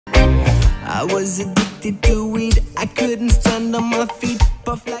I was addicted to weed, I couldn't stand on my feet,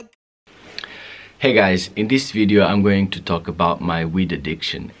 puff like... Hey guys, in this video I'm going to talk about my weed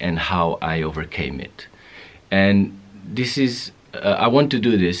addiction and how I overcame it. And this is, I want to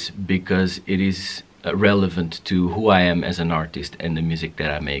do this because it is relevant to who I am as an artist and the music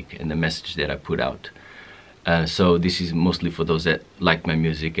that I make and the message that I put out. So this is mostly for those that like my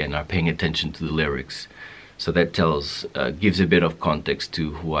music and are paying attention to the lyrics. So that gives a bit of context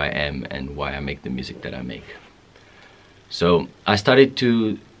to who I am and why I make the music that I make. So I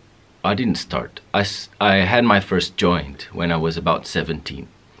had my first joint when I was about 17.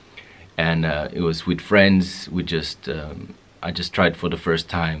 And it was with friends. I just tried for the first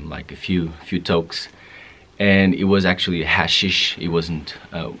time, like a few tokes. And it was actually hashish, it wasn't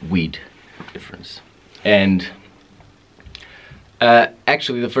weed difference. And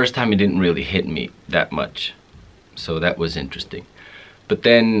actually the first time it didn't really hit me that much, so that was interesting. But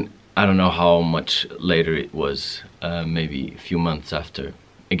then I don't know how much later it was, maybe a few months after,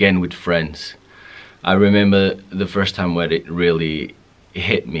 again with friends. I remember the first time when it really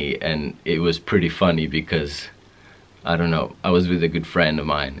hit me, and it was pretty funny because I don't know, I was with a good friend of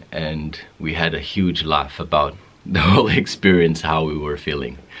mine and we had a huge laugh about the whole experience, how we were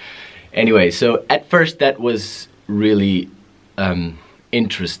feeling. Anyway, so at first that was really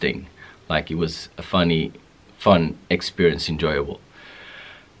interesting, like it was a fun experience, enjoyable.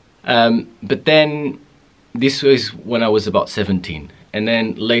 But then this was when I was about 17, and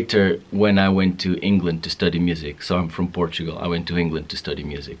then later when I went to England to study music, so I'm from Portugal, I went to England to study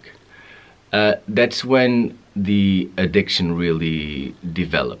music. That's when the addiction really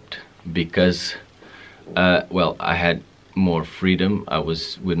developed because, well, I had more freedom. I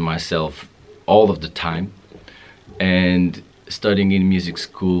was with myself all of the time, and studying in music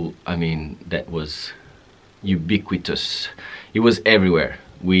school, I mean, that was ubiquitous. It was everywhere.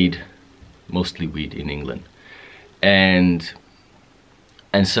 Weed, mostly weed in England, and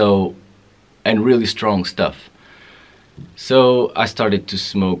really strong stuff. So I started to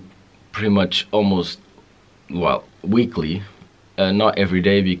smoke pretty much almost, well, weekly, not every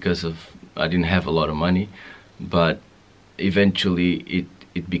day because I didn't have a lot of money, but eventually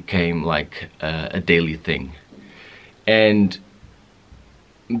it became like a daily thing. And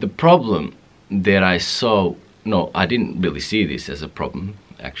the problem that I saw, no, I didn't really see this as a problem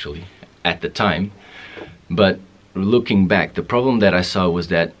actually at the time, but looking back, the problem that I saw was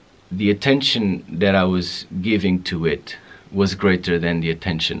that the attention that I was giving to it was greater than the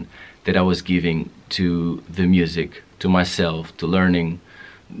attention that I was giving to the music, to myself, to learning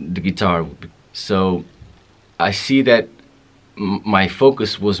the guitar. So I see that my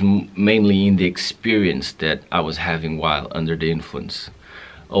focus was mainly in the experience that I was having while under the influence.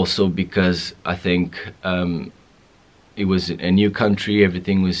 Also because I think it was a new country,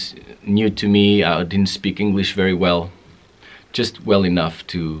 everything was new to me, I didn't speak English very well, just well enough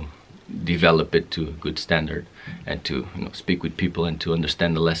to develop it to a good standard and to, you know, speak with people and to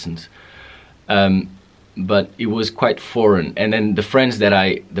understand the lessons. But it was quite foreign. And then the friends that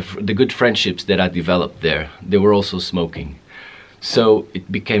the good friendships that I developed there, they were also smoking. So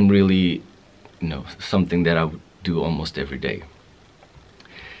it became really, you know, something that I would do almost every day.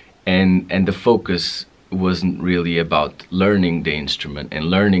 And the focus wasn't really about learning the instrument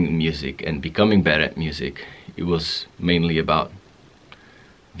and learning music and becoming better at music. It was mainly about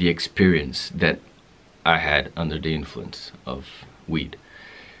the experience that I had under the influence of weed,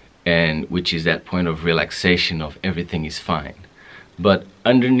 and which is that point of relaxation of everything is fine. But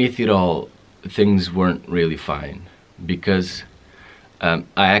underneath it all, things weren't really fine, because I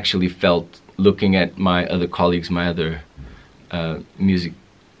actually felt, looking at my other colleagues, my other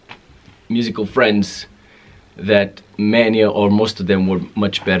musical friends, that many or most of them were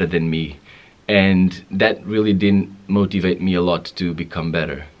much better than me, and that really didn't motivate me a lot to become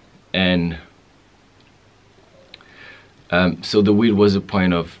better. And so the weed was a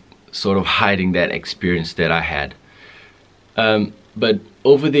point of sort of hiding that experience that I had. But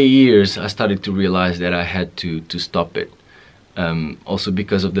over the years I started to realize that I had to stop it, also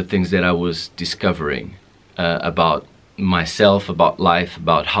because of the things that I was discovering about myself, about life,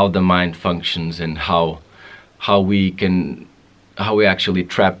 about how the mind functions, and how we actually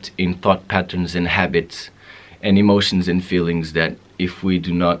trapped in thought patterns and habits and emotions and feelings that if we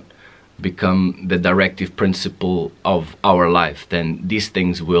do not become the directive principle of our life, then these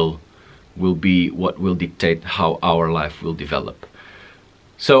things will be what will dictate how our life will develop.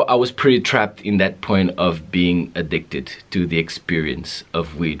 So I was pretty trapped in that point of being addicted to the experience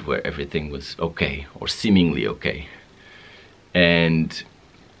of weed, where everything was okay, or seemingly okay. And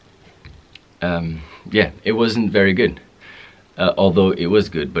yeah, it wasn't very good. although it was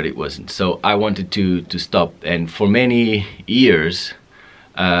good, but it wasn't. So I wanted to stop, and for many years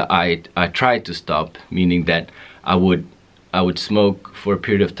I tried to stop, meaning that I would smoke for a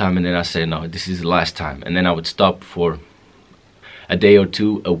period of time, and then I say, no, this is the last time, and then I would stop for a day or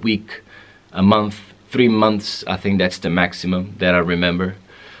two, a week, a month, 3 months. I think that's the maximum that I remember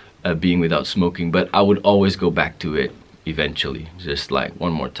being without smoking, but I would always go back to it eventually, just like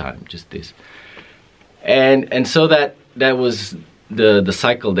one more time, just this. And so that was the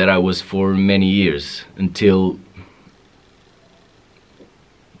cycle that I was for many years, until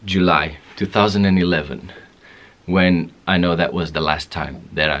July 2011, when I know that was the last time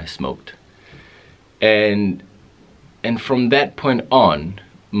that I smoked. And from that point on,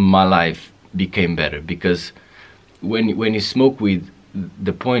 my life became better, because when you smoke weed,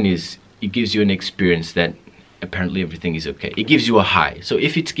 the point is it gives you an experience that apparently everything is okay. It gives you a high. So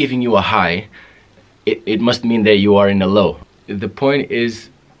if it's giving you a high, it must mean that you are in a low. The point is,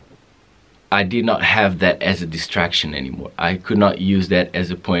 I did not have that as a distraction anymore. I could not use that as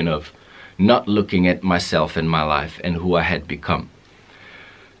a point of not looking at myself and my life and who I had become.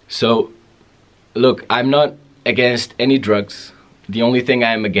 So look, I'm not against any drugs. The only thing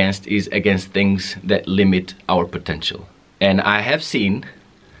I am against is against things that limit our potential. And I have seen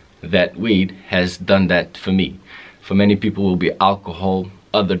that weed has done that for me. For many people it will be alcohol,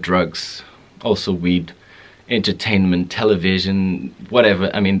 other drugs, also weed, entertainment, television, whatever.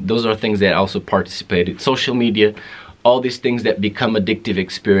 I mean, those are things that I also participated. Social media, all these things that become addictive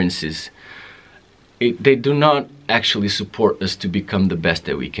experiences, they do not actually support us to become the best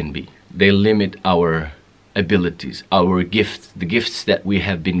that we can be. They limit our abilities, our gifts, the gifts that we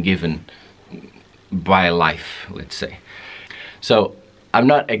have been given by life, let's say. So I'm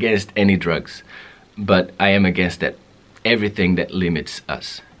not against any drugs, but I am against that everything that limits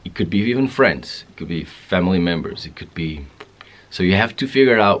us. It could be even friends, it could be family members, it could be... So you have to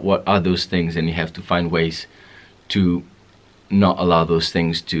figure out what are those things, and you have to find ways to not allow those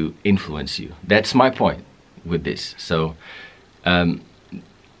things to influence you. That's my point with this. So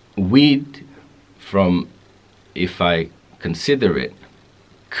weed, from, if I consider it,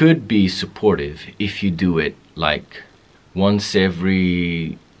 could be supportive if you do it like once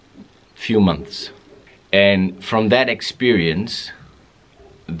every few months. And from that experience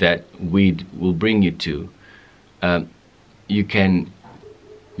that weed will bring you to, you can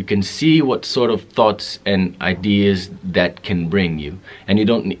see what sort of thoughts and ideas that can bring you, and you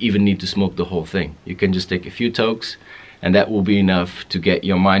don't even need to smoke the whole thing. You can just take a few tokes, and that will be enough to get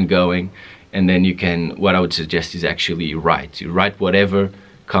your mind going. And then you can, what I would suggest is actually write. You write whatever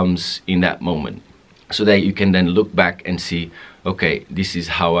comes in that moment, so that you can then look back and see, okay, this is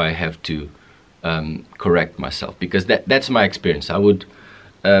how I have to correct myself. Because that's my experience.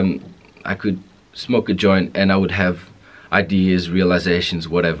 I could smoke a joint and I would have ideas, realizations,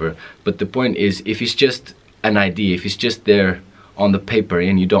 whatever. But the point is, if it's just an idea, if it's just there on the paper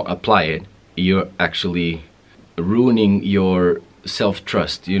and you don't apply it, you're actually ruining your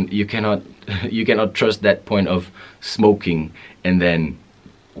self-trust. You cannot trust that point of smoking and then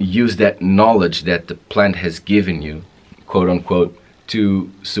use that knowledge that the plant has given you, quote unquote, to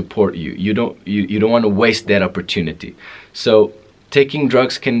support you. You don't want to waste that opportunity. So taking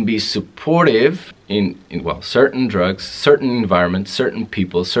drugs can be supportive in well, certain drugs, certain environments, certain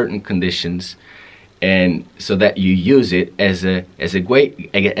people, certain conditions, and so that you use it as a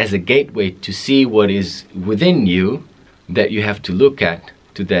gateway to see what is within you that you have to look at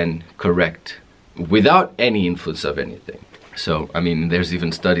to then correct without any influence of anything. So I mean, there's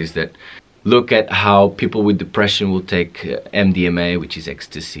even studies that look at how people with depression will take MDMA, which is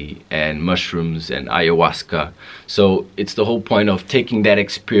ecstasy, and mushrooms and ayahuasca. So it's the whole point of taking that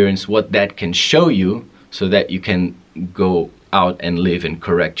experience, what that can show you, so that you can go out and live and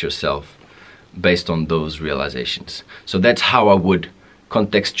correct yourself based on those realizations. So that's how I would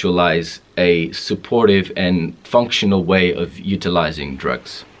contextualize a supportive and functional way of utilizing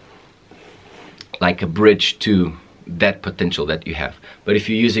drugs, like a bridge to that potential that you have. But if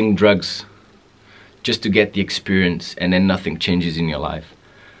you're using drugs just to get the experience and then nothing changes in your life,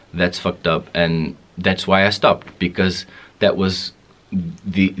 that's fucked up. And that's why I stopped, because that was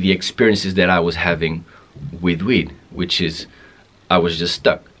the experiences that I was having with weed, which is I was just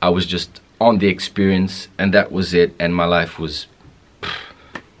stuck. I was just on the experience, and that was it, and my life was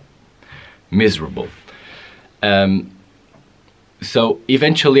miserable. So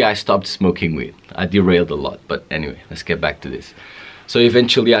eventually I stopped smoking weed. I derailed a lot, but anyway, let's get back to this. So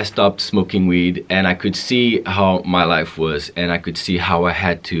eventually I stopped smoking weed, and I could see how my life was, and I could see how I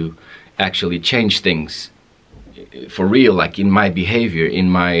had to actually change things for real, like in my behavior, in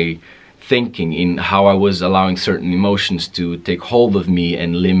my thinking, in how I was allowing certain emotions to take hold of me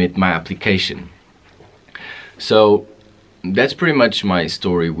and limit my application. So that's pretty much my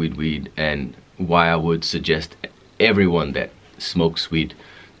story with weed, and why I would suggest everyone that smokes weed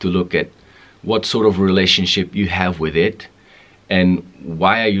to look at what sort of relationship you have with it, and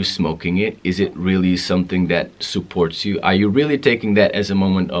why are you smoking it? Is it really something that supports you? Are you really taking that as a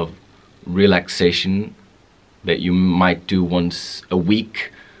moment of relaxation that you might do once a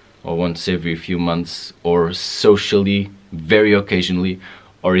week or once every few months, or socially, very occasionally?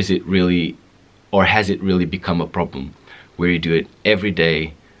 Or is it really, or has it really become a problem where you do it every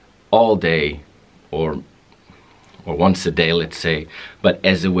day, all day, or once a day, let's say, but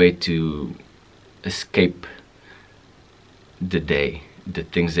as a way to escape the day, the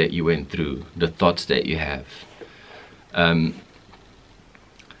things that you went through, the thoughts that you have? I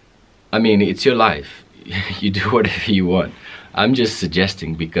mean, it's your life. You do whatever you want. I'm just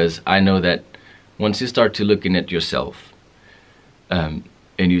suggesting because I know that once you start to looking at yourself, and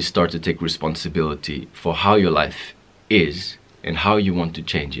you start to take responsibility for how your life is and how you want to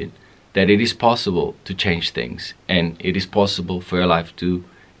change it, that it is possible to change things, and it is possible for your life to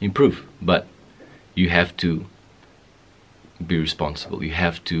improve. But you have to be responsible. You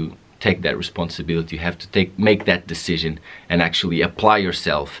have to take that responsibility. You have to make that decision and actually apply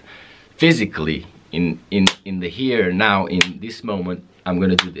yourself physically in the here now, in this moment. I'm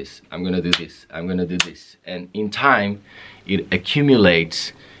gonna do this, I'm gonna do this, I'm gonna do this, and in time it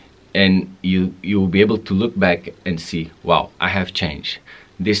accumulates, and you will be able to look back and see, wow, I have changed.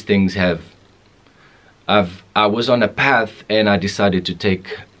 These things have, I was on a path and I decided to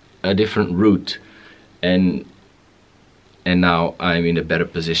take a different route, and now I'm in a better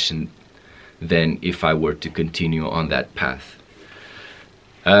position than if I were to continue on that path.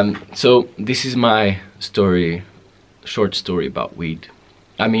 So this is my story, short story about weed.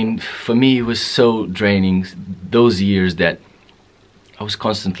 I mean, for me it was so draining those years that I was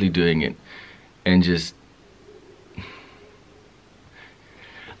constantly doing it, and just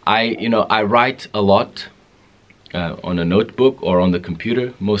I write a lot on a notebook or on the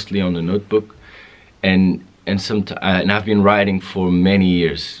computer, mostly on the notebook, and I've been writing for many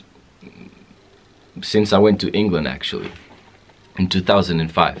years, since I went to England actually in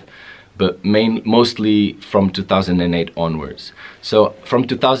 2005, but mostly from 2008 onwards. So from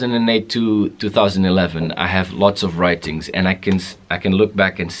 2008 to 2011 I have lots of writings, and I can look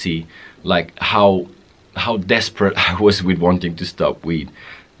back and see like how desperate I was with wanting to stop weed.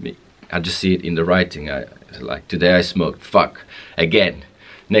 I just see it in the writing. Like, today I smoked, fuck, again.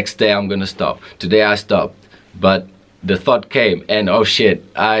 Next day I'm gonna stop. Today I stopped, but the thought came, and oh shit,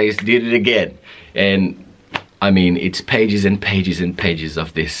 I did it again. And I mean, it's pages and pages and pages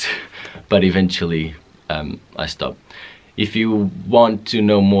of this, but eventually I stopped. If you want to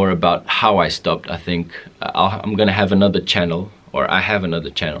know more about how I stopped, I think I'm gonna have another channel, or I have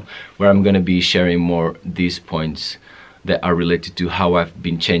another channel, where I'm gonna be sharing more these points that are related to how I've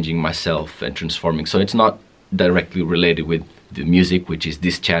been changing myself and transforming. So it's not directly related with the music, which is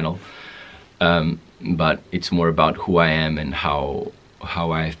this channel, but it's more about who I am and how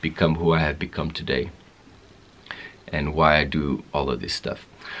I have become who I have become today, and why I do all of this stuff.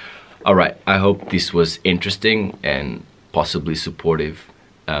 Alright, I hope this was interesting and possibly supportive.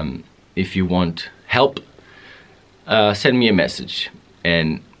 If you want help, send me a message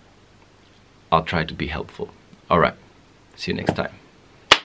and I'll try to be helpful. Alright, see you next time.